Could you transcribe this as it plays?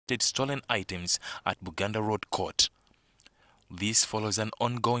suspected stolen items at Buganda Road Court. This follows an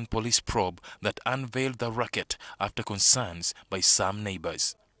ongoing police probe that unveiled the racket after concerns by some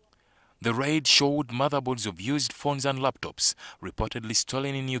neighbors. The raid showed motherboards of used phones and laptops reportedly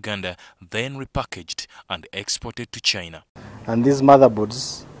stolen in Uganda, then repackaged and exported to China. And these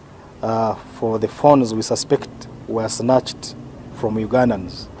motherboards for the phones we suspect were snatched from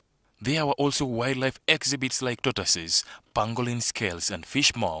Ugandans. There were also wildlife exhibits like tortoises, pangolin scales and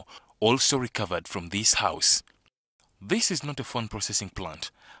fish maw also recovered from this house. This is not a phone processing plant,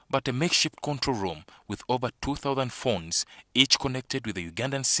 but a makeshift control room with over 2,000 phones, each connected with a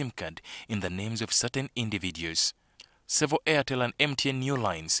Ugandan SIM card in the names of certain individuals. Several Airtel and MTN new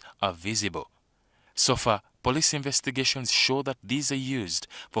lines are visible. So far, police investigations show that these are used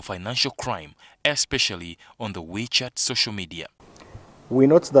for financial crime, especially on the WeChat social media. We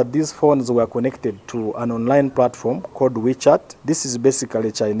note that these phones were connected to an online platform called WeChat. This is basically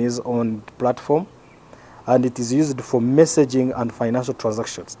a Chinese-owned platform, and it is used for messaging and financial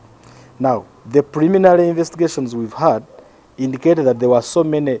transactions. Now, the preliminary investigations we've had indicated that there were so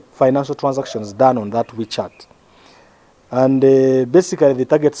many financial transactions done on that WeChat. And basically the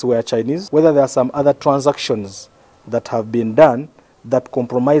targets were Chinese. Whether there are some other transactions that have been done that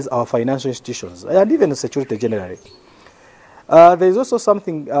compromise our financial institutions and even security generally. There is also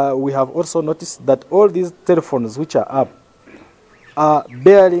something we have also noticed, that all these telephones which are up are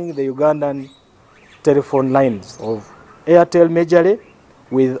bearing the Ugandan telephone lines of Airtel majorly,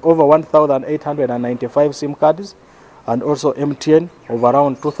 with over 1,895 SIM cards, and also MTN of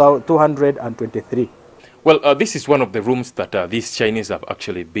around 223. Well, this is one of the rooms that these Chinese have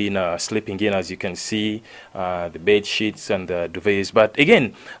actually been sleeping in, as you can see, the bed sheets and the duvets. But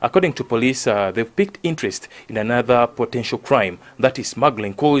again, according to police, they've picked interest in another potential crime, that is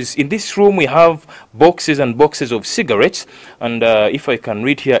smuggling. Because in this room we have boxes and boxes of cigarettes, and if I can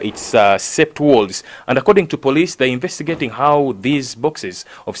read here, it's sept walls. And according to police, they're investigating how these boxes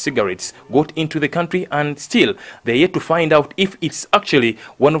of cigarettes got into the country, and still they're yet to find out if it's actually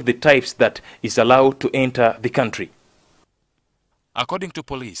one of the types that is allowed to enter the country. According to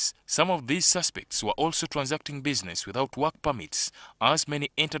police, some of these suspects were also transacting business without work permits, as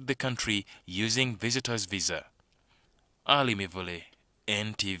many entered the country using visitor's visa. Ali Mivule,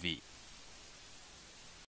 NTV.